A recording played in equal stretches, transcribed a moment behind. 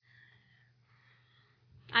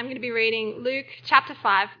I'm going to be reading Luke chapter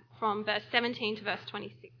 5 from verse 17 to verse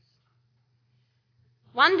 26.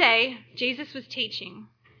 One day, Jesus was teaching,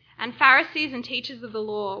 and Pharisees and teachers of the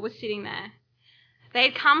law were sitting there. They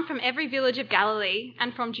had come from every village of Galilee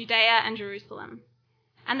and from Judea and Jerusalem.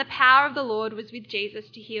 And the power of the Lord was with Jesus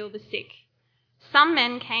to heal the sick. Some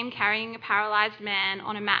men came carrying a paralyzed man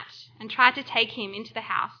on a mat and tried to take him into the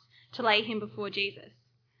house to lay him before Jesus.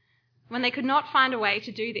 When they could not find a way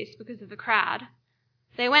to do this because of the crowd,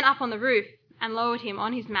 they went up on the roof and lowered him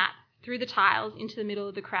on his mat through the tiles into the middle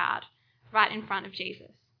of the crowd, right in front of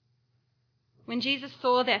Jesus. When Jesus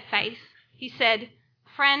saw their faith, he said,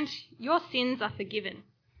 "Friend, your sins are forgiven."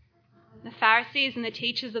 The Pharisees and the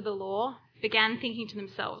teachers of the law began thinking to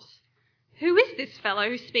themselves, "Who is this fellow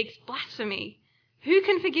who speaks blasphemy? Who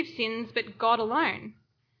can forgive sins but God alone?"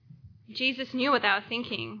 Jesus knew what they were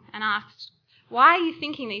thinking and asked, "Why are you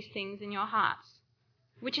thinking these things in your hearts?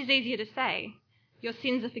 Which is easier to say, 'Your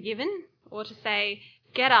sins are forgiven,' or to say,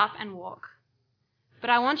 'Get up and walk'?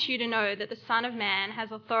 But I want you to know that the Son of Man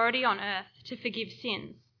has authority on earth to forgive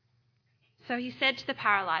sins." So he said to the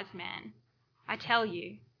paralyzed man, "I tell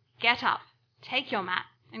you, get up, take your mat,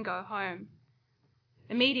 and go home."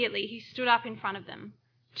 Immediately he stood up in front of them,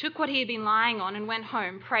 took what he had been lying on, and went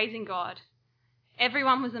home, praising God.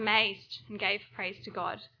 Everyone was amazed and gave praise to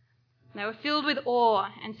God. They were filled with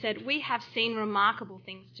awe and said, "We have seen remarkable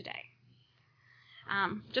things today."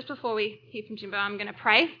 Just before we hear from Jimbo, I'm going to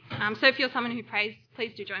pray. So if you're someone who prays,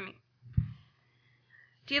 please do join me.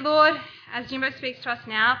 Dear Lord, as Jimbo speaks to us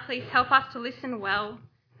now, please help us to listen well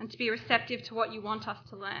and to be receptive to what you want us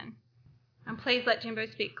to learn. And please let Jimbo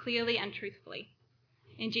speak clearly and truthfully.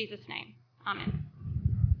 In Jesus' name, amen.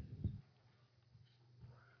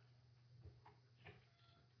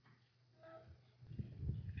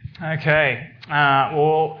 Okay,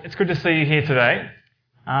 well, it's good to see you here today.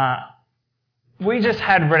 We just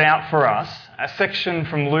had read out for us a section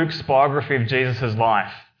from Luke's biography of Jesus'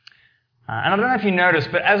 life. And I don't know if you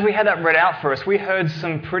noticed, but as we had that read out for us, we heard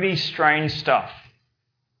some pretty strange stuff.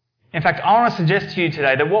 In fact, I want to suggest to you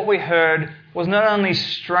today that what we heard was not only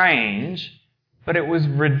strange, but it was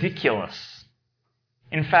ridiculous.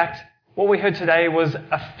 In fact, what we heard today was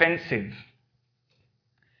offensive.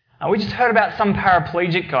 We just heard about some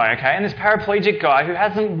paraplegic guy, okay? And this paraplegic guy who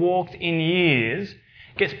hasn't walked in years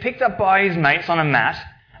gets picked up by his mates on a mat,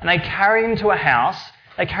 and they carry him to a house.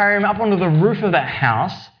 They carry him up onto the roof of that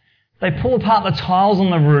house. They pull apart the tiles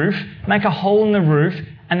on the roof, make a hole in the roof,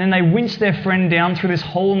 and then they winch their friend down through this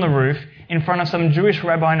hole in the roof in front of some Jewish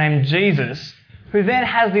rabbi named Jesus, who then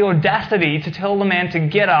has the audacity to tell the man to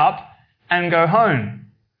get up and go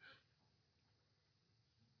home.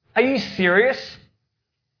 Are you serious?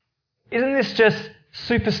 Isn't this just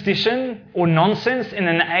superstition or nonsense in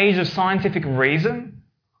an age of scientific reason?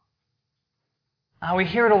 We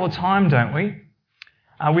hear it all the time, don't we?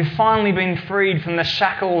 We've finally been freed from the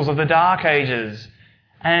shackles of the Dark Ages,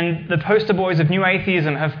 and the poster boys of New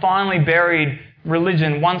Atheism have finally buried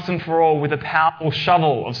religion once and for all with a powerful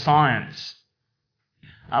shovel of science.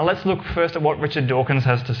 Let's look first at what Richard Dawkins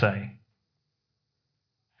has to say.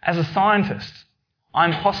 As a scientist,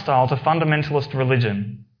 I'm hostile to fundamentalist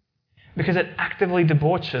religion because it actively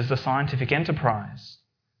debauches the scientific enterprise.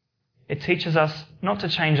 It teaches us not to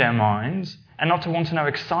change our minds and not to want to know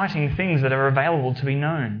exciting things that are available to be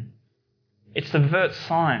known. It subverts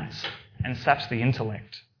science and saps the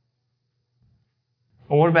intellect.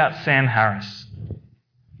 Or what about Sam Harris?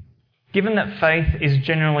 Given that faith is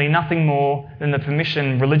generally nothing more than the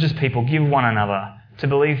permission religious people give one another to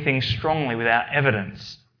believe things strongly without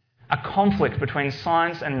evidence, a conflict between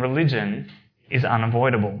science and religion is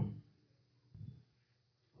unavoidable.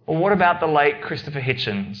 Or what about the late Christopher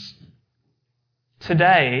Hitchens?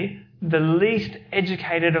 Today, the least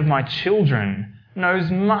educated of my children knows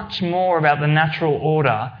much more about the natural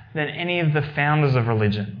order than any of the founders of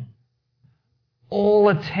religion. All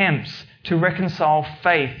attempts to reconcile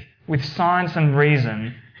faith with science and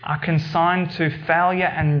reason are consigned to failure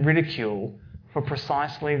and ridicule for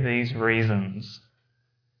precisely these reasons.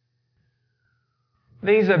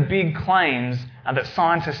 These are big claims that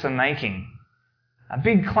scientists are making.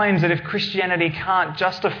 Big claims that if Christianity can't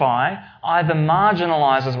justify, either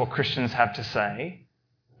marginalises what Christians have to say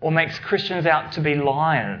or makes Christians out to be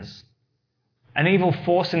liars, an evil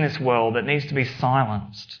force in this world that needs to be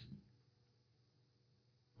silenced.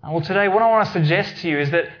 Well, today what I want to suggest to you is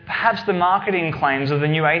that perhaps the marketing claims of the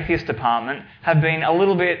New Atheist department have been a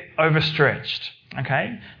little bit overstretched,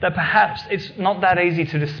 okay? That perhaps it's not that easy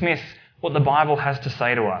to dismiss what the Bible has to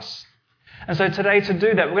say to us. And so today, to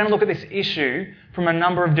do that, we're going to look at this issue from a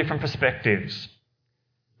number of different perspectives.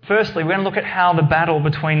 Firstly, we're going to look at how the battle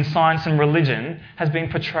between science and religion has been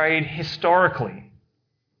portrayed historically.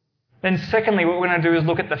 Then secondly, what we're going to do is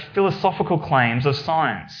look at the philosophical claims of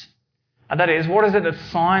science. That is, what is it that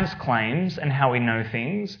science claims and how we know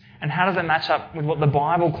things, and how does it match up with what the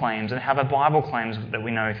Bible claims and how the Bible claims that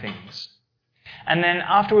we know things? And then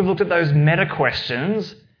after we've looked at those meta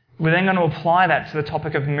questions, we're then going to apply that to the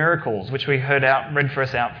topic of miracles, which we read for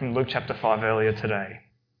us out from Luke chapter 5 earlier today.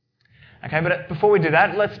 Okay, but before we do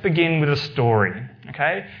that, let's begin with a story.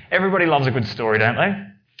 Okay, everybody loves a good story, don't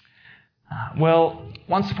they? Well,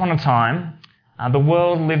 once upon a time, the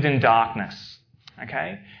world lived in darkness.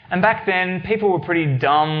 Okay, and back then people were pretty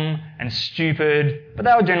dumb and stupid, but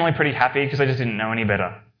they were generally pretty happy because they just didn't know any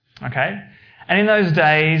better. Okay, and in those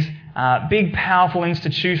days, big powerful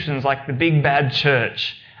institutions like the big bad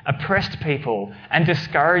church oppressed people and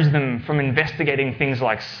discouraged them from investigating things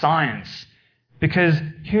like science. Because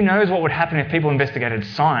who knows what would happen if people investigated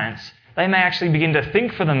science? They may actually begin to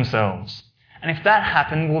think for themselves. And if that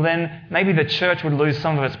happened, well then maybe the church would lose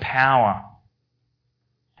some of its power.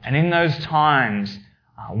 And in those times,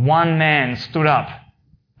 one man stood up.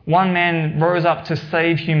 One man rose up to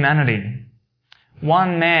save humanity.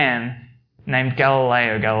 One man named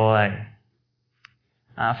Galileo Galilei.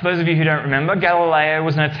 For those of you who don't remember, Galileo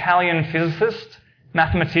was an Italian physicist,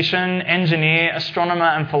 mathematician, engineer, astronomer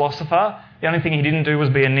and philosopher. The only thing he didn't do was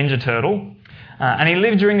be a Ninja Turtle. And he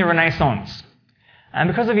lived during the Renaissance. And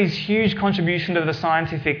because of his huge contribution to the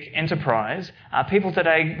scientific enterprise, people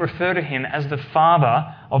today refer to him as the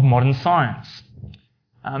father of modern science.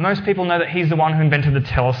 Most people know that he's the one who invented the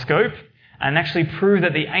telescope and actually proved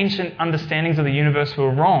that the ancient understandings of the universe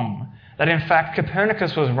were wrong. That in fact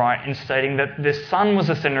Copernicus was right in stating that the sun was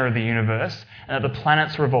the centre of the universe and that the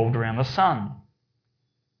planets revolved around the sun.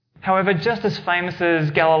 However, just as famous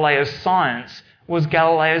as Galileo's science was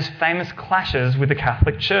Galileo's famous clashes with the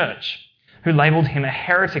Catholic Church, who labelled him a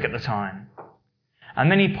heretic at the time. And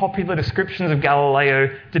many popular descriptions of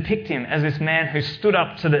Galileo depict him as this man who stood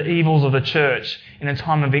up to the evils of the church in a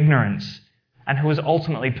time of ignorance and who was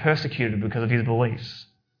ultimately persecuted because of his beliefs.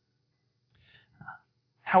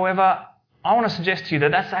 However, I want to suggest to you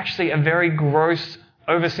that that's actually a very gross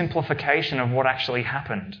oversimplification of what actually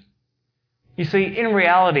happened. You see, in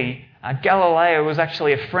reality, Galileo was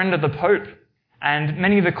actually a friend of the Pope, and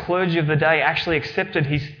many of the clergy of the day actually accepted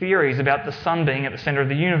his theories about the sun being at the centre of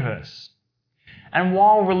the universe. And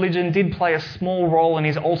while religion did play a small role in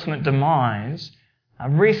his ultimate demise,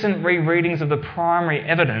 recent rereadings of the primary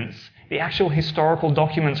evidence, the actual historical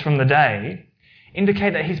documents from the day,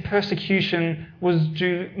 indicate that his persecution was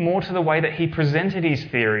due more to the way that he presented his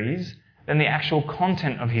theories than the actual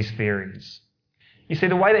content of his theories. You see,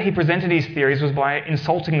 the way that he presented his theories was by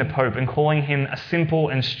insulting the Pope and calling him a simple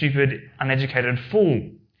and stupid, uneducated fool.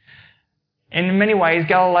 In many ways,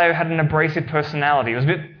 Galileo had an abrasive personality. It was a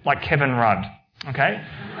bit like Kevin Rudd, okay?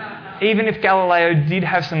 Even if Galileo did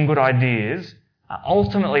have some good ideas,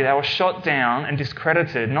 ultimately they were shot down and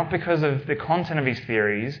discredited not because of the content of his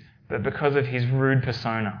theories, but because of his rude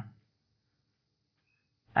persona.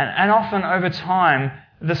 And often over time,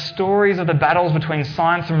 the stories of the battles between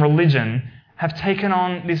science and religion have taken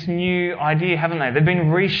on this new idea, haven't they? They've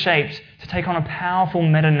been reshaped to take on a powerful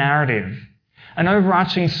meta-narrative, an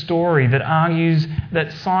overarching story that argues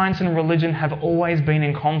that science and religion have always been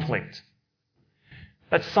in conflict,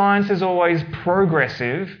 that science is always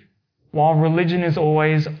progressive while religion is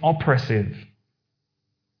always oppressive.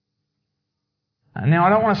 Now, I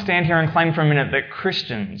don't want to stand here and claim for a minute that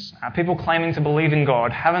Christians, people claiming to believe in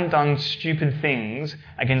God, haven't done stupid things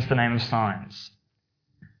against the name of science.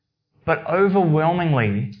 But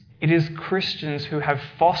overwhelmingly, it is Christians who have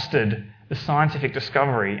fostered the scientific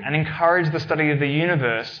discovery and encouraged the study of the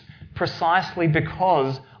universe precisely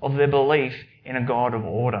because of their belief in a God of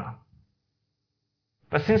order.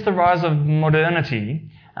 But since the rise of modernity,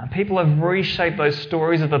 people have reshaped those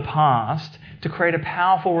stories of the past to create a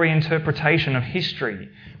powerful reinterpretation of history,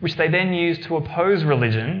 which they then use to oppose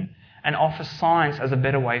religion and offer science as a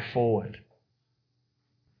better way forward.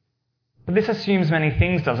 But this assumes many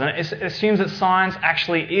things, doesn't it? It assumes that science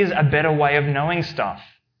actually is a better way of knowing stuff.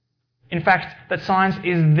 In fact, that science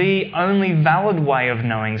is the only valid way of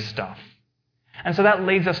knowing stuff. And so that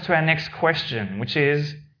leads us to our next question, which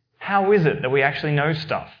is, how is it that we actually know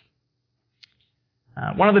stuff?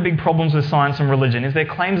 One of the big problems with science and religion is their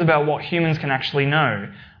claims about what humans can actually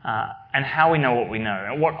know and how we know what we know,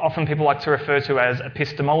 and what often people like to refer to as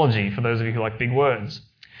epistemology, for those of you who like big words.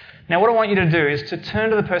 Now, what I want you to do is to turn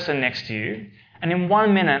to the person next to you, and in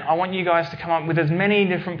 1 minute, I want you guys to come up with as many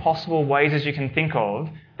different possible ways as you can think of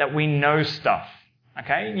that we know stuff.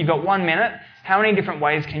 Okay? You've got 1 minute. How many different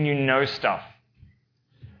ways can you know stuff?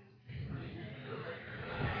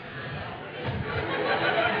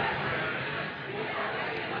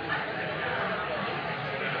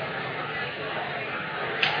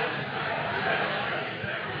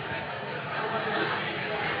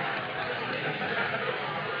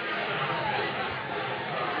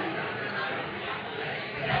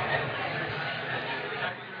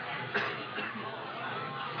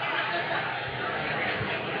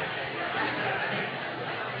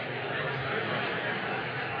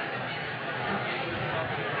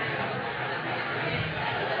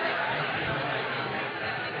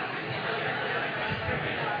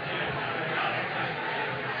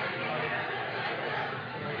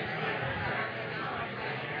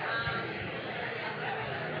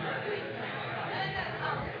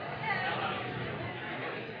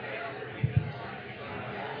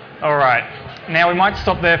 All right. Now, we might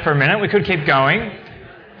stop there for a minute. We could keep going.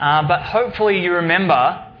 But hopefully you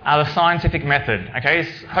remember the scientific method. Okay?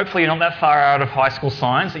 Hopefully you're not that far out of high school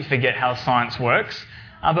science that you forget how science works.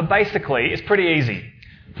 But basically, it's pretty easy.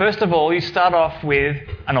 First of all, you start off with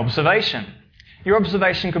an observation. Your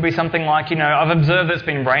observation could be something like, I've observed that it's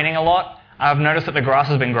been raining a lot. I've noticed that the grass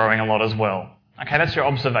has been growing a lot as well. Okay, that's your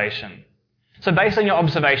observation. So based on your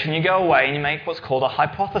observation, you go away and you make what's called a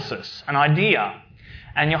hypothesis, an idea.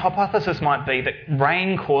 And your hypothesis might be that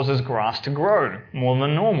rain causes grass to grow more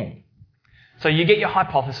than normal. So you get your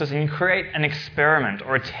hypothesis and you create an experiment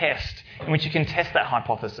or a test in which you can test that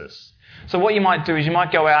hypothesis. So what you might do is you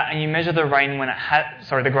might go out and you measure the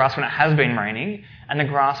grass when it has been raining and the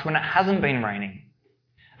grass when it hasn't been raining.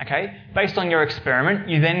 Okay? Based on your experiment,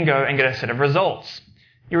 you then go and get a set of results.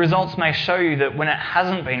 Your results may show you that when it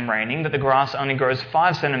hasn't been raining, that the grass only grows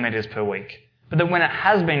 5 centimetres per week. But that when it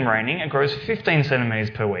has been raining, it grows 15 centimetres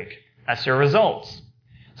per week. That's your results.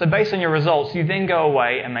 So based on your results, you then go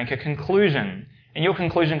away and make a conclusion. And your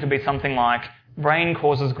conclusion could be something like, rain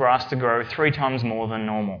causes grass to grow 3 times more than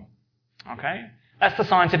normal. Okay? That's the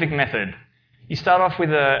scientific method. You start off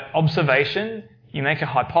with an observation, you make a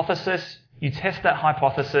hypothesis, you test that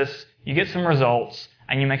hypothesis, you get some results,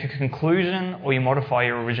 and you make a conclusion or you modify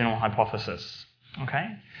your original hypothesis. Okay?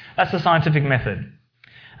 That's the scientific method.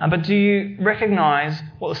 But do you recognise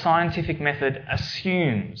what the scientific method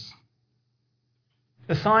assumes?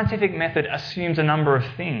 The scientific method assumes a number of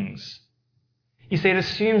things. You see, it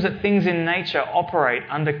assumes that things in nature operate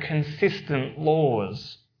under consistent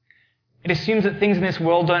laws. It assumes that things in this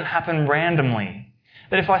world don't happen randomly.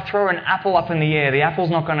 That if I throw an apple up in the air, the apple's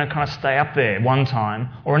not going to kind of stay up there one time,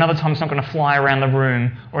 or another time it's not going to fly around the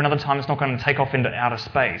room, or another time it's not going to take off into outer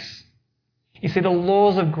space. You see, the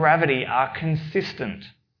laws of gravity are consistent.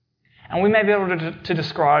 And we may be able to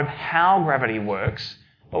describe how gravity works,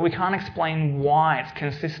 but we can't explain why it's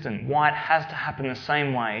consistent, why it has to happen the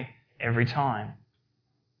same way every time.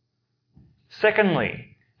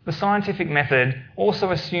 Secondly, the scientific method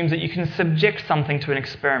also assumes that you can subject something to an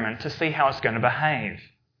experiment to see how it's going to behave.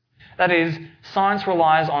 That is, science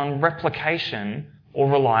relies on replication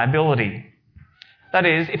or reliability. That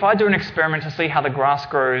is, if I do an experiment to see how the grass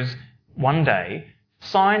grows one day,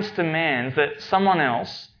 science demands that someone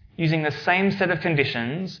else, using the same set of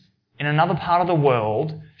conditions in another part of the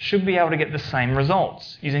world, should be able to get the same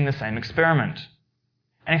results using the same experiment.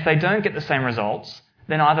 And if they don't get the same results,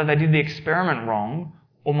 then either they did the experiment wrong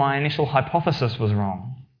or my initial hypothesis was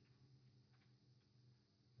wrong.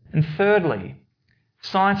 And thirdly,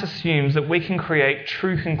 science assumes that we can create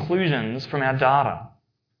true conclusions from our data.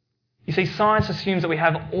 You see, science assumes that we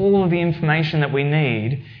have all of the information that we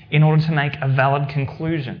need in order to make a valid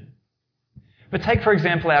conclusion. But take, for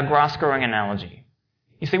example, our grass growing analogy.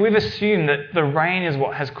 You see, we've assumed that the rain is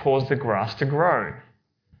what has caused the grass to grow.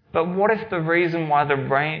 But what if the reason why the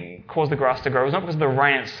rain caused the grass to grow was not because of the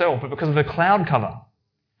rain itself, but because of the cloud cover?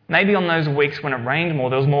 Maybe on those weeks when it rained more,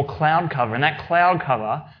 there was more cloud cover, and that cloud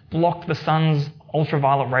cover blocked the sun's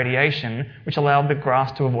ultraviolet radiation, which allowed the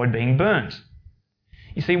grass to avoid being burnt.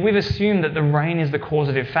 You see, we've assumed that the rain is the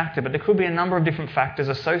causative factor, but there could be a number of different factors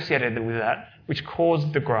associated with that which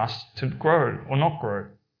caused the grass to grow or not grow.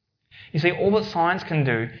 You see, all that science can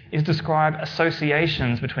do is describe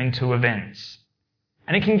associations between two events.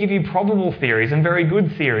 And it can give you probable theories and very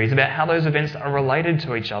good theories about how those events are related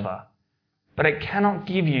to each other. But it cannot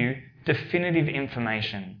give you definitive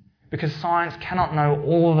information because science cannot know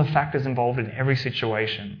all of the factors involved in every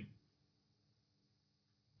situation.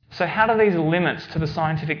 So how do these limits to the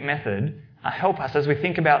scientific method help us as we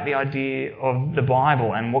think about the idea of the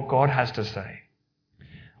Bible and what God has to say?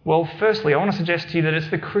 Well, firstly, I want to suggest to you that it's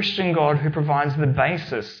the Christian God who provides the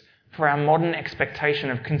basis for our modern expectation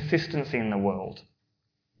of consistency in the world.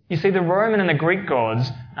 You see, the Roman and the Greek gods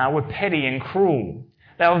were petty and cruel.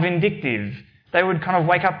 They were vindictive. They would kind of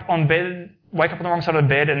wake up on the wrong side of the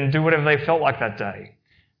bed and do whatever they felt like that day.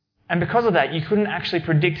 And because of that, you couldn't actually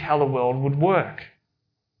predict how the world would work.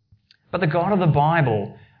 But the God of the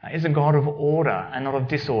Bible is a God of order and not of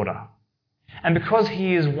disorder. And because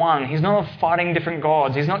he is one, he's not fighting different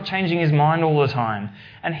gods. He's not changing his mind all the time.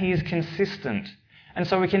 And he is consistent. And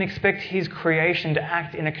so we can expect his creation to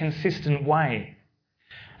act in a consistent way.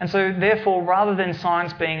 And so therefore, rather than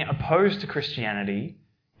science being opposed to Christianity,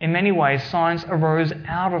 in many ways science arose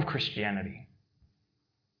out of Christianity.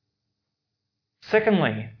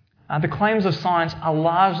 Secondly, the claims of science are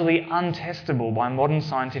largely untestable by modern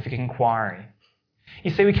scientific inquiry.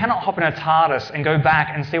 You see, we cannot hop in a TARDIS and go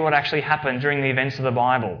back and see what actually happened during the events of the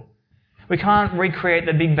Bible. We can't recreate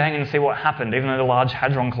the Big Bang and see what happened, even though the Large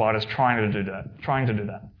Hadron Collider is trying to do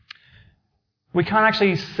that. We can't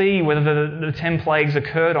actually see whether the 10 plagues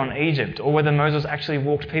occurred on Egypt or whether Moses actually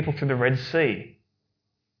walked people through the Red Sea.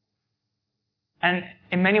 And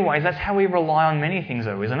in many ways, that's how we rely on many things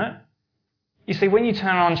though, isn't it? You see, when you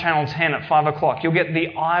turn on Channel 10 at 5 o'clock, you'll get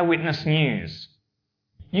the eyewitness news.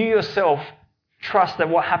 You yourself trust that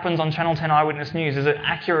what happens on Channel 10 Eyewitness News is an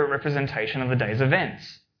accurate representation of the day's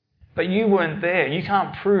events. But you weren't there. You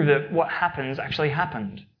can't prove that what happens actually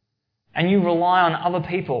happened. And you rely on other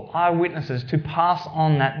people, eyewitnesses, to pass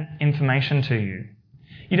on that information to you.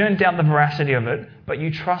 You don't doubt the veracity of it, but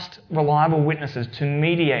you trust reliable witnesses to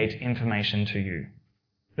mediate information to you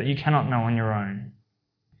that you cannot know on your own.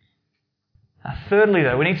 Thirdly,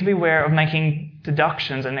 though, we need to be aware of making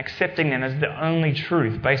deductions and accepting them as the only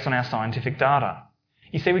truth based on our scientific data.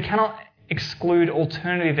 You see, we cannot exclude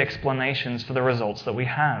alternative explanations for the results that we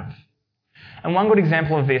have. And one good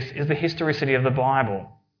example of this is the historicity of the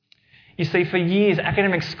Bible. You see, for years,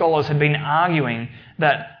 academic scholars had been arguing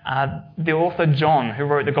that the author John, who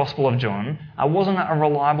wrote the Gospel of John, wasn't a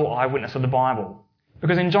reliable eyewitness of the Bible.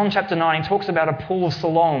 Because in John chapter 9, he talks about a pool of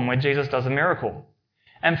Siloam where Jesus does a miracle.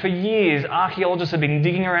 And for years, archaeologists had been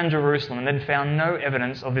digging around Jerusalem and they'd found no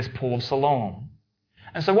evidence of this pool of Siloam.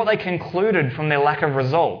 And so what they concluded from their lack of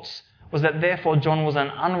results was that therefore John was an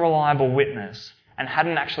unreliable witness and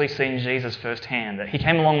hadn't actually seen Jesus firsthand, that he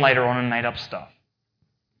came along later on and made up stuff.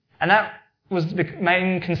 And that was the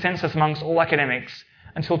main consensus amongst all academics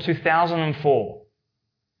until 2004,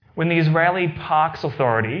 when the Israeli Parks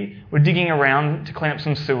Authority were digging around to clean up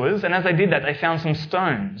some sewers, and as they did that, they found some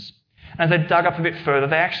stones. And as they dug up a bit further,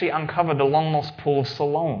 they actually uncovered the long-lost pool of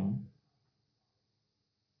Siloam.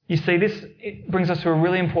 You see, it brings us to a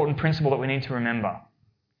really important principle that we need to remember.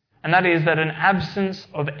 And that is that an absence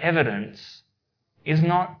of evidence is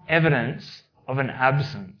not evidence of an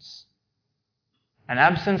absence. An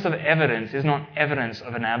absence of evidence is not evidence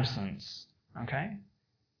of an absence. Okay?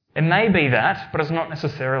 It may be that, but it's not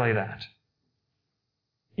necessarily that.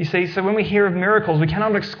 You see, so when we hear of miracles, we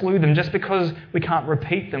cannot exclude them just because we can't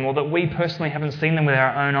repeat them or that we personally haven't seen them with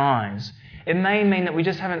our own eyes. It may mean that we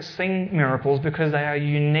just haven't seen miracles because they are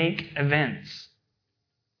unique events.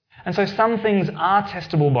 And so some things are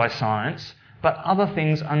testable by science, but other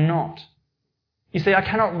things are not. You see, I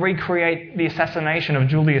cannot recreate the assassination of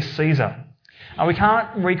Julius Caesar. We can't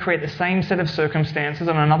recreate the same set of circumstances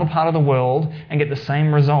in another part of the world and get the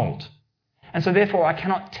same result. And so therefore I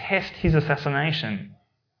cannot test his assassination.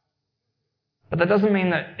 But that doesn't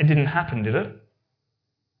mean that it didn't happen, did it?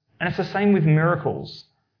 And it's the same with miracles.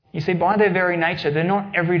 You see, by their very nature, they're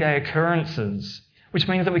not everyday occurrences, which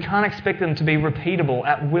means that we can't expect them to be repeatable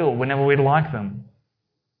at will whenever we'd like them.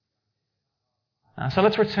 So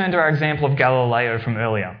let's return to our example of Galileo from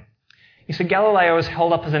earlier. You see, Galileo is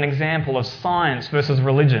held up as an example of science versus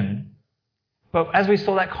religion. But as we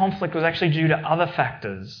saw, that conflict was actually due to other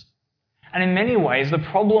factors. And in many ways, the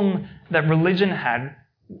problem that religion had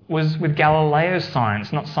was with Galileo's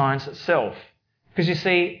science, not science itself. Because you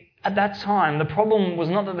see, at that time, the problem was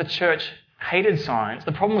not that the church hated science.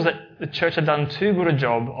 The problem was that the church had done too good a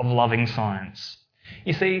job of loving science.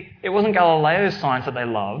 You see, it wasn't Galileo's science that they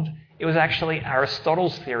loved. It was actually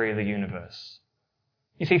Aristotle's theory of the universe.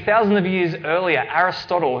 You see, thousands of years earlier,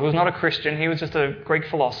 Aristotle, who was not a Christian, he was just a Greek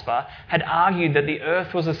philosopher, had argued that the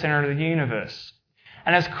earth was the centre of the universe.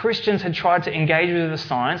 And as Christians had tried to engage with the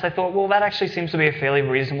science, they thought, well, that actually seems to be a fairly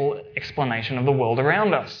reasonable explanation of the world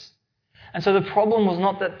around us. And so the problem was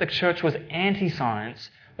not that the church was anti-science.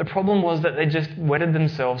 The problem was that they just wedded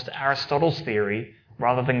themselves to Aristotle's theory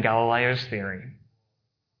rather than Galileo's theory.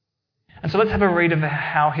 And so let's have a read of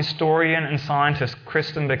how historian and scientist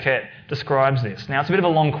Kristin Burkett describes this. Now, it's a bit of a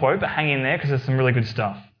long quote, but hang in there because there's some really good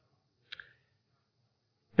stuff.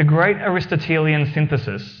 The great Aristotelian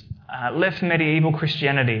synthesis left medieval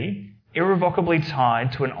Christianity irrevocably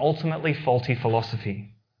tied to an ultimately faulty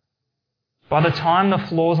philosophy. By the time the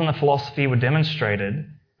flaws in the philosophy were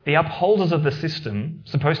demonstrated, the upholders of the system,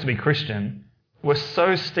 supposed to be Christian, were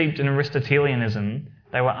so steeped in Aristotelianism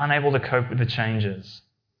they were unable to cope with the changes.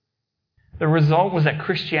 The result was that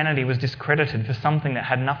Christianity was discredited for something that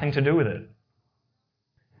had nothing to do with it.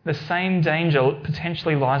 The same danger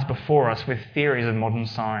potentially lies before us with theories of modern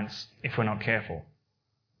science, if we're not careful.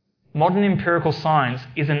 Modern empirical science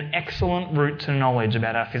is an excellent route to knowledge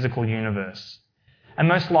about our physical universe, and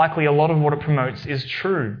most likely a lot of what it promotes is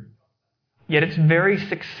true. Yet its very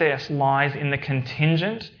success lies in the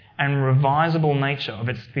contingent and revisable nature of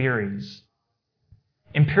its theories.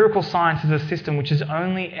 Empirical science is a system which is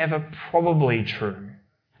only ever probably true,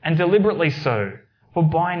 and deliberately so, for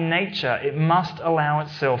by nature it must allow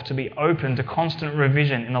itself to be open to constant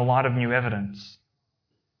revision in the light of new evidence.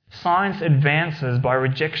 Science advances by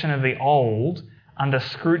rejection of the old under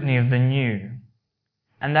scrutiny of the new.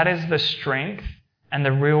 And that is the strength and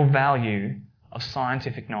the real value of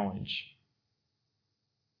scientific knowledge.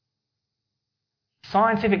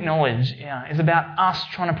 Scientific knowledge is about us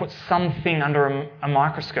trying to put something under a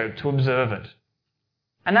microscope to observe it.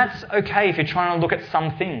 And that's okay if you're trying to look at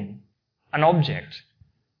something, an object.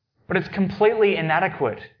 But it's completely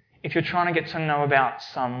inadequate if you're trying to get to know about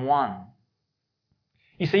someone.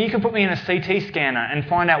 You see, you can put me in a CT scanner and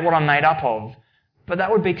find out what I'm made up of, but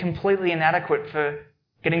that would be completely inadequate for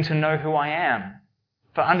getting to know who I am,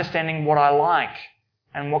 for understanding what I like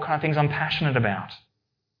and what kind of things I'm passionate about.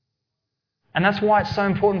 And that's why it's so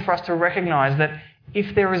important for us to recognise that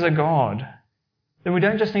if there is a God, then we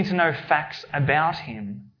don't just need to know facts about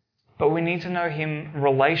him, but we need to know him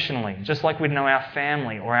relationally, just like we'd know our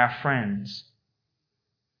family or our friends.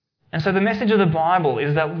 And so the message of the Bible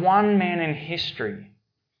is that one man in history,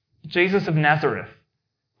 Jesus of Nazareth,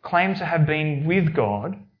 claimed to have been with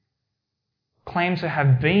God, claimed to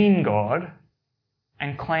have been God,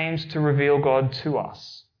 and claims to reveal God to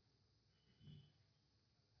us.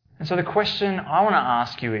 And so the question I want to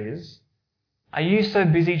ask you is, are you so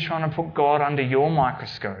busy trying to put God under your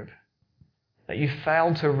microscope that you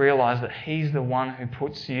fail to realise that he's the one who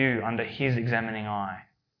puts you under his examining eye?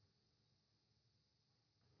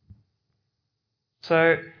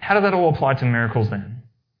 So how does that all apply to miracles then?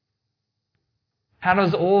 How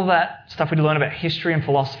does all that stuff we learn about history and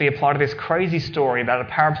philosophy apply to this crazy story about a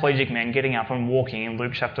paraplegic man getting up and walking in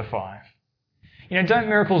Luke chapter 5? Don't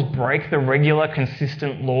miracles break the regular,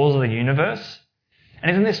 consistent laws of the universe?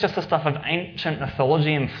 And isn't this just the stuff of ancient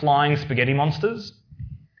mythology and flying spaghetti monsters?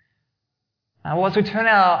 Well, as we turn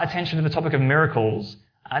our attention to the topic of miracles,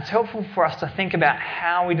 it's helpful for us to think about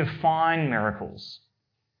how we define miracles.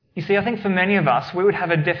 You see, I think for many of us, we would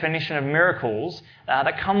have a definition of miracles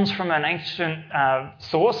that comes from an ancient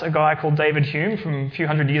source, a guy called David Hume from a few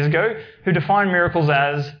hundred years ago, who defined miracles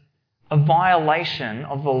as a violation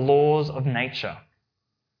of the laws of nature.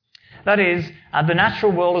 That is, the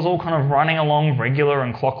natural world is all kind of running along regular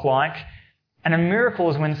and clock-like, and a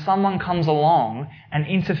miracle is when someone comes along and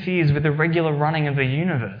interferes with the regular running of the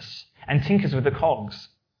universe and tinkers with the cogs.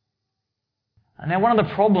 Now, one of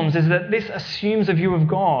the problems is that this assumes a view of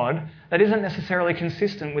God that isn't necessarily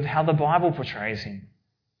consistent with how the Bible portrays him.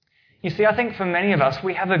 You see, I think for many of us,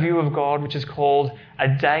 we have a view of God which is called a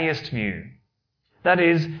deist view. That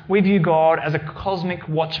is, we view God as a cosmic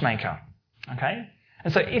watchmaker. Okay?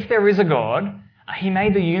 And so if there is a God, he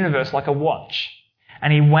made the universe like a watch,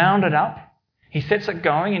 and he wound it up, he sets it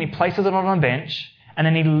going, and he places it on a bench, and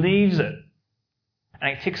then he leaves it, and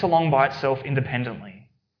it ticks along by itself independently.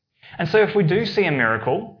 And so if we do see a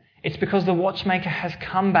miracle, it's because the watchmaker has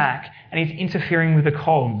come back and he's interfering with the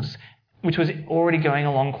cogs, which was already going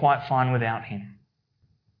along quite fine without him.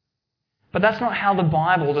 But that's not how the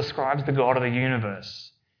Bible describes the God of the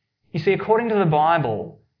universe. You see, according to the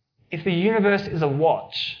Bible, if the universe is a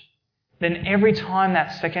watch, then every time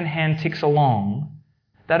that second hand ticks along,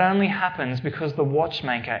 that only happens because the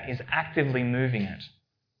watchmaker is actively moving it.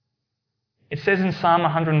 It says in Psalm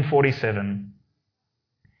 147,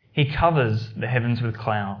 "He covers the heavens with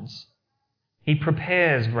clouds. He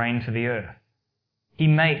prepares rain for the earth. He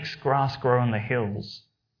makes grass grow on the hills.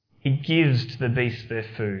 He gives to the beasts their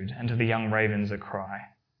food and to the young ravens a cry.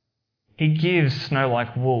 He gives snow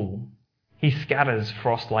like wool. He scatters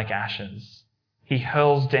frost like ashes. He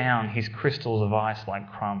hurls down his crystals of ice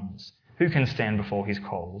like crumbs. Who can stand before his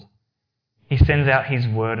cold? He sends out his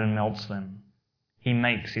word and melts them. He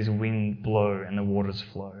makes his wind blow and the waters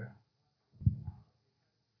flow."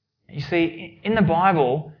 You see, in the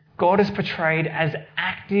Bible, God is portrayed as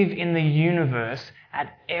active in the universe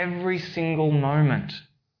at every single moment.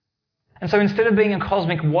 And so instead of being a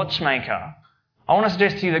cosmic watchmaker, I want to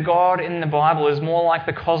suggest to you that God in the Bible is more like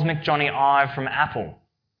the cosmic Johnny Ive from Apple.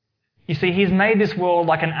 You see, he's made this world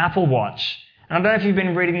like an Apple Watch. And I don't know if you've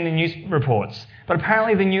been reading the news reports, but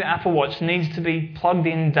apparently the new Apple Watch needs to be plugged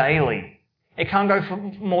in daily. It can't go for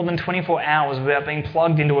more than 24 hours without being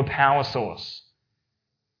plugged into a power source.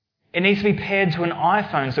 It needs to be paired to an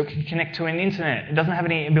iPhone so it can connect to an internet. It doesn't have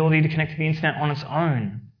any ability to connect to the internet on its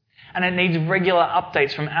own. And it needs regular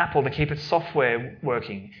updates from Apple to keep its software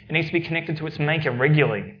working. It needs to be connected to its maker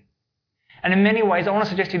regularly. And in many ways, I want to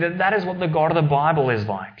suggest to you that that is what the God of the Bible is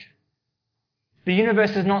like. The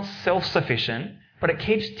universe is not self-sufficient, but it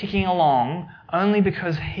keeps ticking along only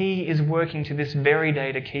because he is working to this very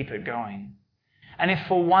day to keep it going. And if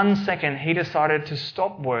for 1 second he decided to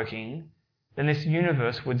stop working, then this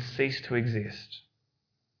universe would cease to exist.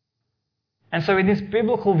 And so in this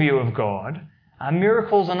biblical view of God,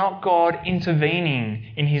 miracles are not God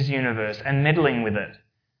intervening in his universe and meddling with it,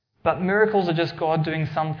 But miracles are just God doing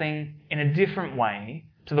something in a different way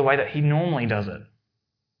to the way that he normally does it.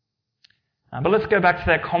 But let's go back to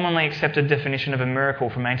that commonly accepted definition of a miracle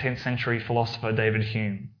from 18th century philosopher David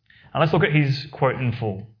Hume. And let's look at his quote in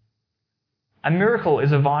full. "A miracle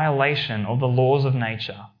is a violation of the laws of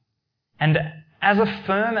nature. And as a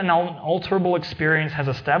firm and unalterable experience has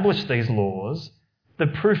established these laws, the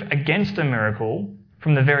proof against a miracle,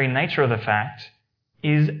 from the very nature of the fact,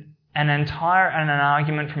 is an entire and an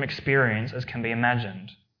argument from experience as can be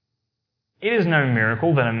imagined. It is no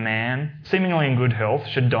miracle that a man, seemingly in good health,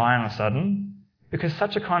 should die on a sudden, because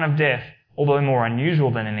such a kind of death, although more unusual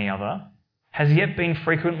than any other, has yet been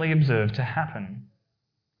frequently observed to happen.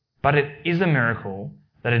 But it is a miracle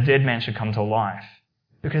that a dead man should come to life,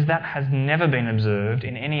 because that has never been observed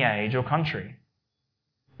in any age or country.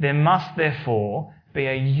 There must, therefore, be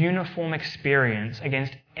a uniform experience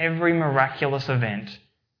against every miraculous event,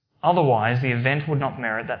 otherwise the event would not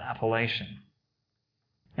merit that appellation."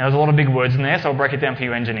 Now, there's a lot of big words in there, so I'll break it down for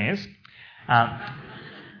you engineers.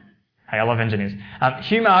 Hey, I love engineers.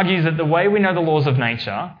 Hume argues that the way we know the laws of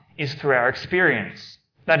nature is through our experience.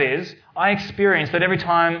 That is, I experience that every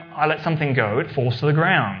time I let something go, it falls to the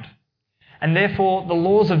ground. And therefore, the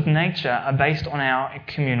laws of nature are based on our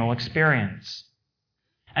communal experience.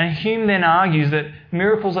 And Hume then argues that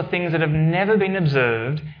miracles are things that have never been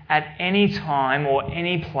observed at any time or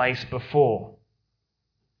any place before.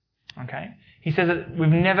 Okay? He says that we've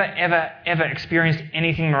never, ever experienced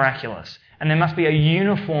anything miraculous. And there must be a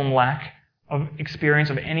uniform lack of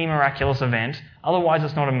experience of any miraculous event. Otherwise,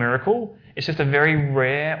 it's not a miracle. It's just a very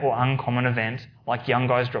rare or uncommon event, like young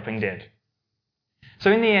guys dropping dead.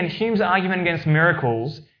 So in the end, Hume's argument against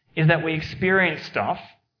miracles is that we experience stuff,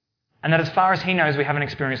 and that as far as he knows, we haven't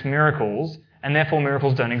experienced miracles, and therefore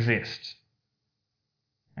miracles don't exist.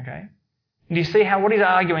 Okay? Do you see how what he's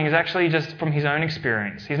arguing is actually just from his own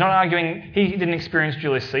experience? He's not arguing, he didn't experience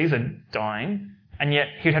Julius Caesar dying, and yet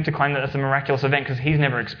he'd have to claim that that's a miraculous event because he's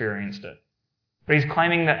never experienced it. But he's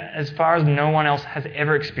claiming that as far as no one else has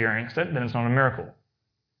ever experienced it, then it's not a miracle.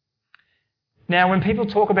 Now, when people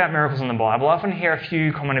talk about miracles in the Bible, I often hear a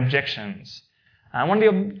few common objections. One of the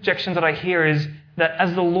objections that I hear is that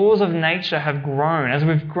as the laws of nature have grown, as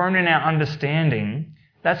we've grown in our understanding,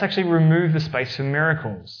 that's actually removed the space for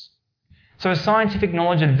miracles. So as scientific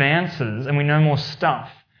knowledge advances and we know more stuff,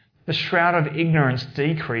 the shroud of ignorance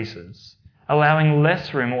decreases, allowing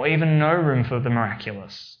less room or even no room for the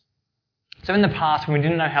miraculous. So in the past, when we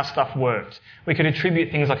didn't know how stuff worked, we could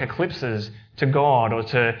attribute things like eclipses to God or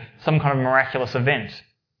to some kind of miraculous event.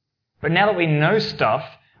 But now that we know stuff,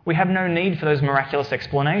 we have no need for those miraculous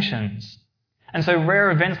explanations. And so rare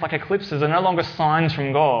events like eclipses are no longer signs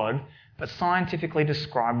from God, but scientifically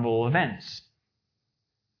describable events.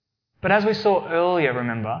 But as we saw earlier,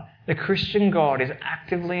 remember, the Christian God is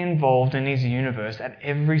actively involved in his universe at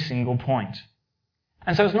every single point.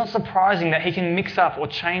 And so it's not surprising that he can mix up or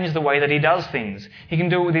change the way that he does things. He can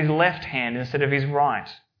do it with his left hand instead of his right.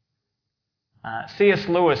 C.S.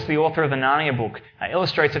 Lewis, the author of the Narnia book,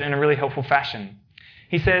 illustrates it in a really helpful fashion.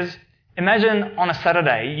 He says, imagine on a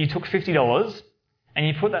Saturday you took $50 and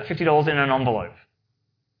you put that $50 in an envelope.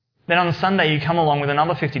 Then on Sunday you come along with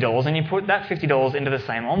another $50 and you put that $50 into the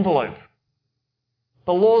same envelope.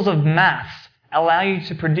 The laws of maths allow you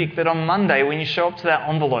to predict that on Monday when you show up to that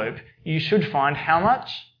envelope, you should find how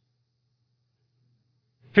much?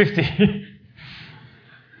 50.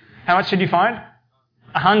 How much should you find?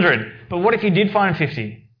 100. But what if you did find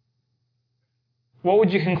 50? What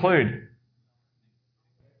would you conclude?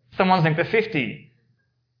 Someone's nicked the 50.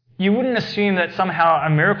 You wouldn't assume that somehow a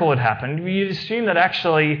miracle had happened. You'd assume that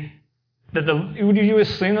actually, would you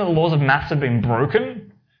assume that the laws of maths had been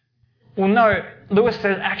broken? Well, no. Lewis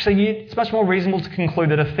says actually it's much more reasonable to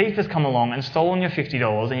conclude that a thief has come along and stolen your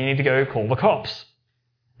 $50 and you need to go call the cops.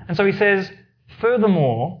 And so he says,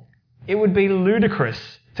 furthermore, it would be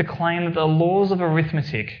ludicrous to claim that the laws of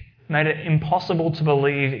arithmetic made it impossible to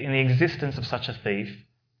believe in the existence of such a thief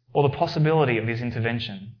or the possibility of his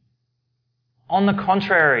intervention. On the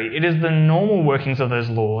contrary, it is the normal workings of those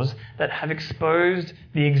laws that have exposed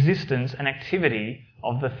the existence and activity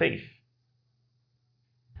of the thief.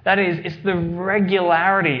 That is, it's the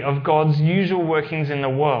regularity of God's usual workings in the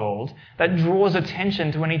world that draws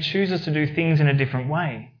attention to when he chooses to do things in a different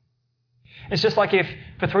way. It's just like if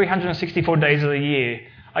for 364 days of the year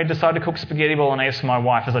I decide to cook spaghetti bolognese for my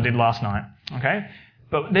wife as I did last night, okay?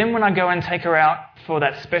 But then when I go and take her out for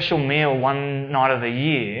that special meal one night of the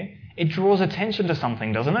year, it draws attention to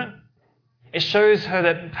something, doesn't it? It shows her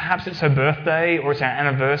that perhaps it's her birthday or it's our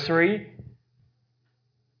anniversary.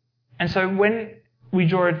 And so when we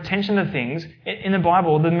draw attention to things, in the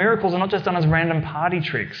Bible, the miracles are not just done as random party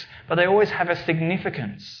tricks, but they always have a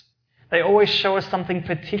significance. They always show us something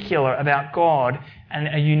particular about God and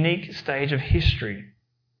a unique stage of history.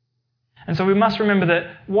 And so we must remember that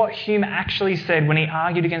what Hume actually said when he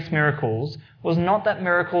argued against miracles was not that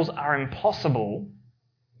miracles are impossible,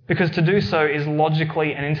 because to do so is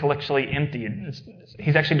logically and intellectually empty.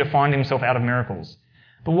 He's actually defined himself out of miracles.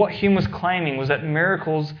 But what Hume was claiming was that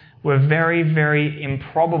miracles were very, very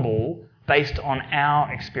improbable based on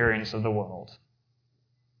our experience of the world.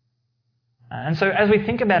 And so as we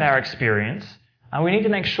think about our experience, we need to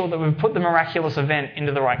make sure that we've put the miraculous event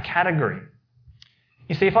into the right category.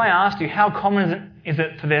 You see, if I asked you how common is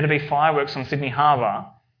it for there to be fireworks on Sydney Harbour,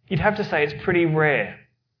 you'd have to say it's pretty rare.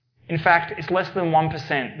 In fact, it's less than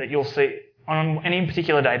 1% that you'll see, on any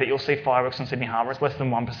particular day that you'll see fireworks on Sydney Harbour, it's less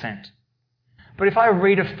than 1%. But if I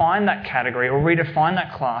redefine that category or redefine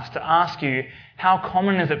that class to ask you how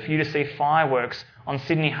common is it for you to see fireworks on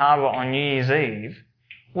Sydney Harbour on New Year's Eve,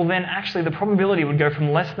 well then actually the probability would go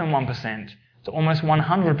from less than 1% to almost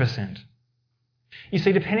 100%. You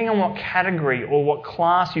see, depending on what category or what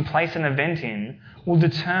class you place an event in will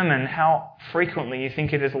determine how frequently you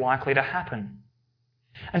think it is likely to happen.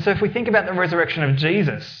 And so if we think about the resurrection of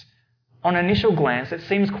Jesus, on initial glance it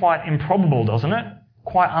seems quite improbable, doesn't it?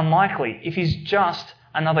 Quite unlikely if he's just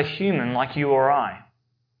another human like you or I.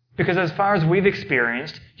 Because as far as we've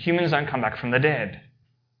experienced, humans don't come back from the dead.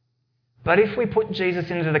 But if we put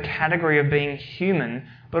Jesus into the category of being human,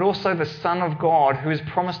 but also the Son of God who is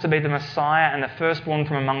promised to be the Messiah and the firstborn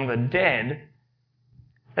from among the dead,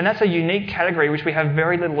 then that's a unique category which we have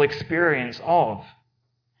very little experience of.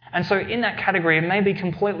 And so in that category, it may be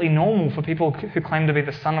completely normal for people who claim to be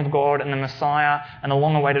the Son of God and the Messiah and the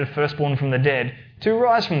long-awaited firstborn from the dead to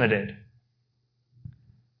rise from the dead.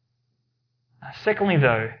 Secondly,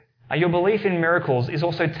 though, your belief in miracles is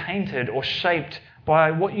also tainted or shaped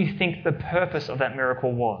by what you think the purpose of that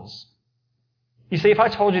miracle was. You see, if I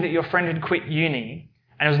told you that your friend had quit uni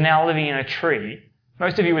and was now living in a tree,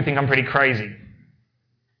 most of you would think I'm pretty crazy.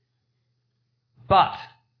 But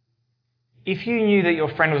if you knew that your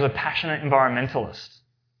friend was a passionate environmentalist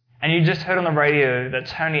and you just heard on the radio that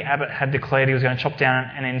Tony Abbott had declared he was going to chop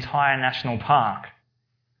down an entire national park,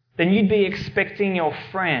 then you'd be expecting your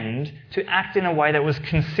friend to act in a way that was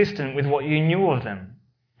consistent with what you knew of them.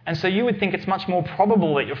 And so you would think it's much more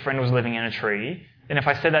probable that your friend was living in a tree than if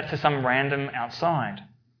I said that to some random outside.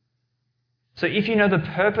 So if you know the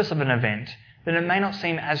purpose of an event, then it may not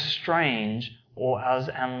seem as strange or as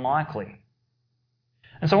unlikely.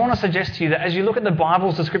 And so I want to suggest to you that as you look at the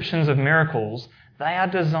Bible's descriptions of miracles, they are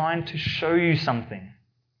designed to show you something,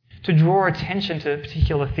 to draw attention to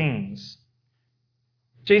particular things.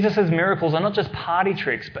 Jesus' miracles are not just party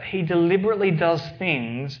tricks, but he deliberately does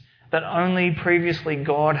things that only previously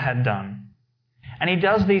God had done. And he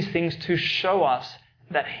does these things to show us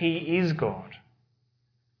that he is God.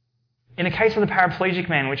 In the case of the paraplegic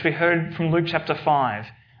man, which we heard from Luke chapter 5,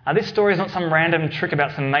 this story is not some random trick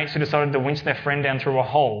about some mates who decided to winch their friend down through a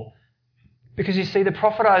hole. Because you see, the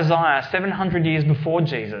prophet Isaiah, 700 years before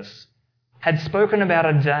Jesus, had spoken about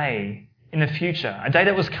a day in the future, a day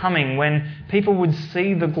that was coming when people would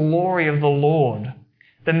see the glory of the Lord,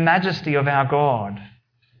 the majesty of our God.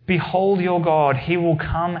 Behold your God, he will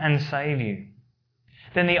come and save you.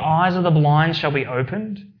 Then the eyes of the blind shall be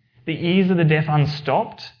opened, the ears of the deaf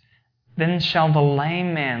unstopped. Then shall the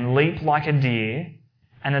lame man leap like a deer,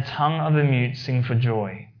 and the tongue of the mute sing for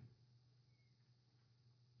joy.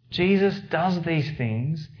 Jesus does these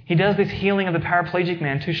things. He does this healing of the paraplegic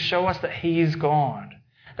man to show us that he is God,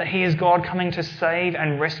 that he is God coming to save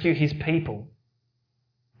and rescue his people.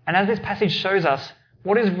 And as this passage shows us,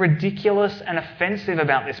 what is ridiculous and offensive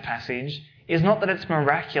about this passage is not that it's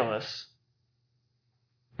miraculous,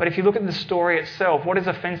 but if you look at the story itself, what is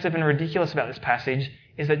offensive and ridiculous about this passage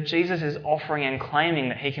is that Jesus is offering and claiming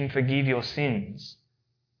that he can forgive your sins.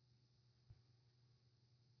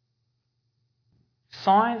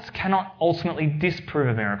 Science cannot ultimately disprove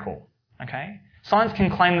a miracle, okay? Science can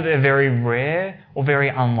claim that they're very rare or very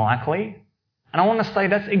unlikely. And I want to say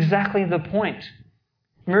that's exactly the point.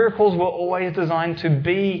 Miracles were always designed to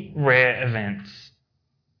be rare events.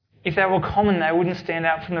 If they were common, they wouldn't stand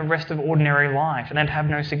out from the rest of ordinary life and they'd have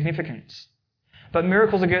no significance. But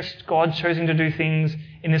miracles are just God choosing to do things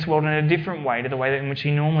in this world in a different way to the way in which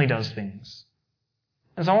he normally does things.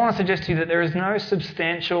 And so I want to suggest to you that there is no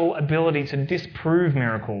substantial ability to disprove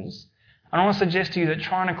miracles. And I want to suggest to you that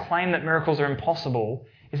trying to claim that miracles are impossible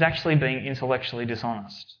is actually being intellectually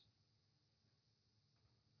dishonest.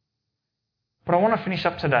 But I want to finish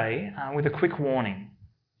up today with a quick warning.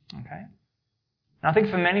 Okay? And I think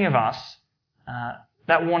for many of us,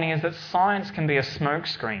 that warning is that science can be a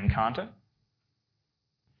smokescreen, can't it?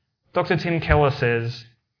 Dr. Tim Keller says,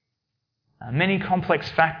 many complex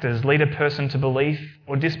factors lead a person to belief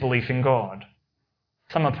or disbelief in God.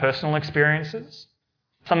 Some are personal experiences,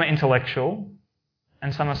 some are intellectual,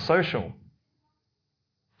 and some are social.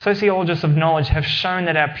 Sociologists of knowledge have shown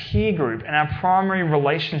that our peer group and our primary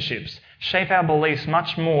relationships shape our beliefs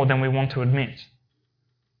much more than we want to admit.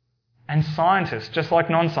 And scientists, just like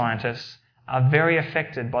non-scientists, are very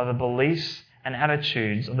affected by the beliefs and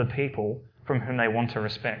attitudes of the people from whom they want to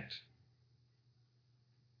respect.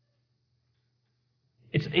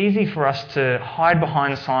 It's easy for us to hide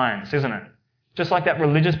behind science, isn't it? Just like that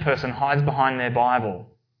religious person hides behind their Bible.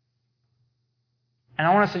 And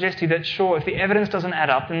I want to suggest to you that, sure, if the evidence doesn't add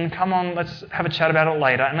up, then come on, let's have a chat about it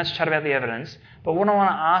later, and let's chat about the evidence. But what I want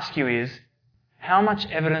to ask you is, how much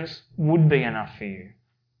evidence would be enough for you?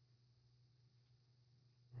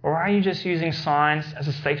 Or are you just using science as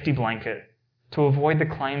a safety blanket to avoid the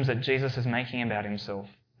claims that Jesus is making about himself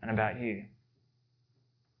and about you?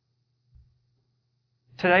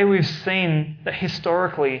 Today we've seen that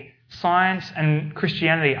historically, science and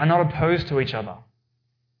Christianity are not opposed to each other.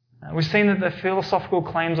 We've seen that the philosophical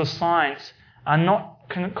claims of science are not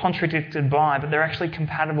contradicted by, but they're actually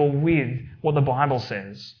compatible with what the Bible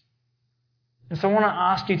says. And so I want to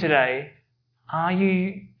ask you today, are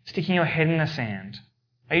you sticking your head in the sand?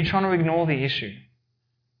 Are you trying to ignore the issue?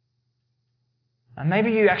 And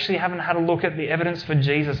maybe you actually haven't had a look at the evidence for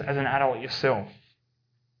Jesus as an adult yourself.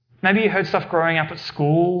 Maybe you heard stuff growing up at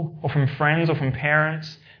school or from friends or from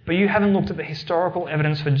parents, but you haven't looked at the historical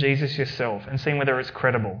evidence for Jesus yourself and seen whether it's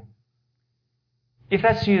credible. If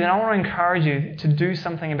that's you, then I want to encourage you to do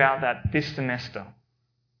something about that this semester.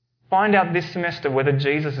 Find out this semester whether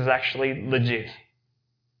Jesus is actually legit.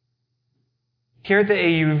 Here at the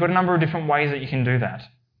EU, we've got a number of different ways that you can do that.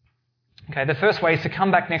 Okay, the first way is to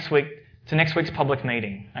come back next week to next week's public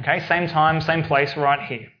meeting. Okay, same time, same place, right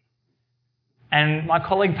here. And my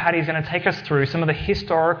colleague Patty is going to take us through some of the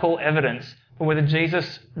historical evidence for whether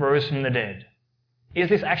Jesus rose from the dead. Is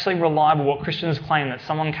this actually reliable, what Christians claim, that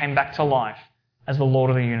someone came back to life as the Lord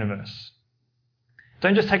of the universe?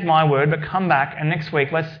 Don't just take my word, but come back and next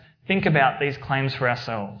week let's think about these claims for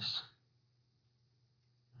ourselves.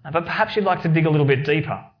 But perhaps you'd like to dig a little bit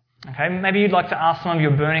deeper. Okay, maybe you'd like to ask some of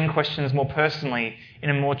your burning questions more personally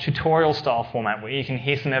in a more tutorial style format where you can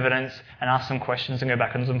hear some evidence and ask some questions and go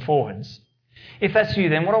backwards and forwards. If that's you,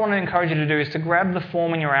 then what I want to encourage you to do is to grab the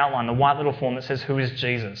form in your outline, the white little form that says Who is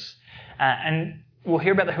Jesus? And we'll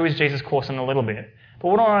hear about the Who is Jesus course in a little bit. But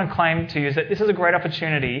what I want to claim to you is that this is a great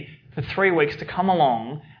opportunity for 3 weeks to come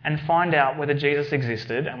along and find out whether Jesus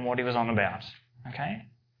existed and what he was on about. Okay?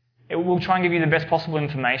 We'll try and give you the best possible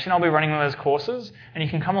information. I'll be running one of those courses, and you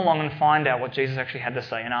can come along and find out what Jesus actually had to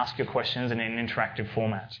say and ask your questions in an interactive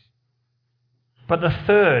format. But the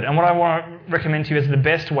third, and what I want to recommend to you as the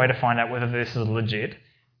best way to find out whether this is legit,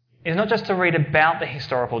 is not just to read about the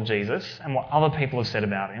historical Jesus and what other people have said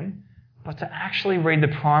about him, but to actually read the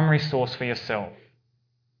primary source for yourself.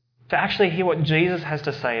 To actually hear what Jesus has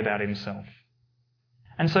to say about himself.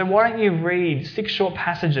 And so why don't you read 6 short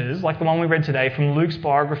passages, like the one we read today, from Luke's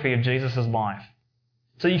biography of Jesus' life,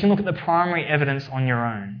 so you can look at the primary evidence on your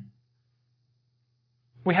own.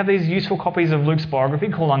 We have these useful copies of Luke's biography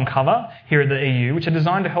called Uncover here at the EU, which are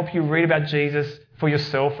designed to help you read about Jesus for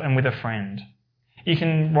yourself and with a friend. You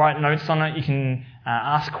can write notes on it, you can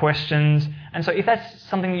ask questions, and so if that's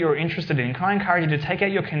something that you're interested in, can I encourage you to take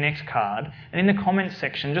out your Connect card and in the comments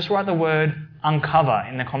section, just write the word Uncover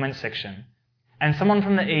in the comments section. And someone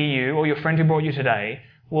from the EU or your friend who brought you today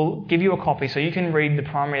will give you a copy so you can read the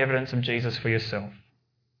primary evidence of Jesus for yourself.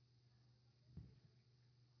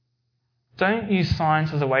 Don't use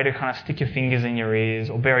science as a way to kind of stick your fingers in your ears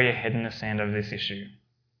or bury your head in the sand over this issue.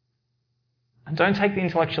 And don't take the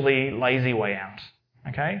intellectually lazy way out,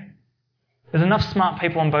 okay? There's enough smart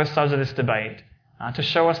people on both sides of this debate to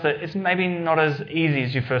show us that it's maybe not as easy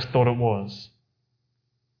as you first thought it was.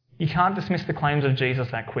 You can't dismiss the claims of Jesus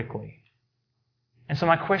that quickly. And so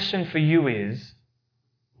my question for you is,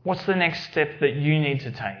 what's the next step that you need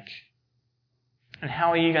to take? And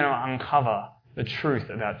how are you going to uncover the truth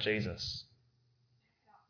about Jesus?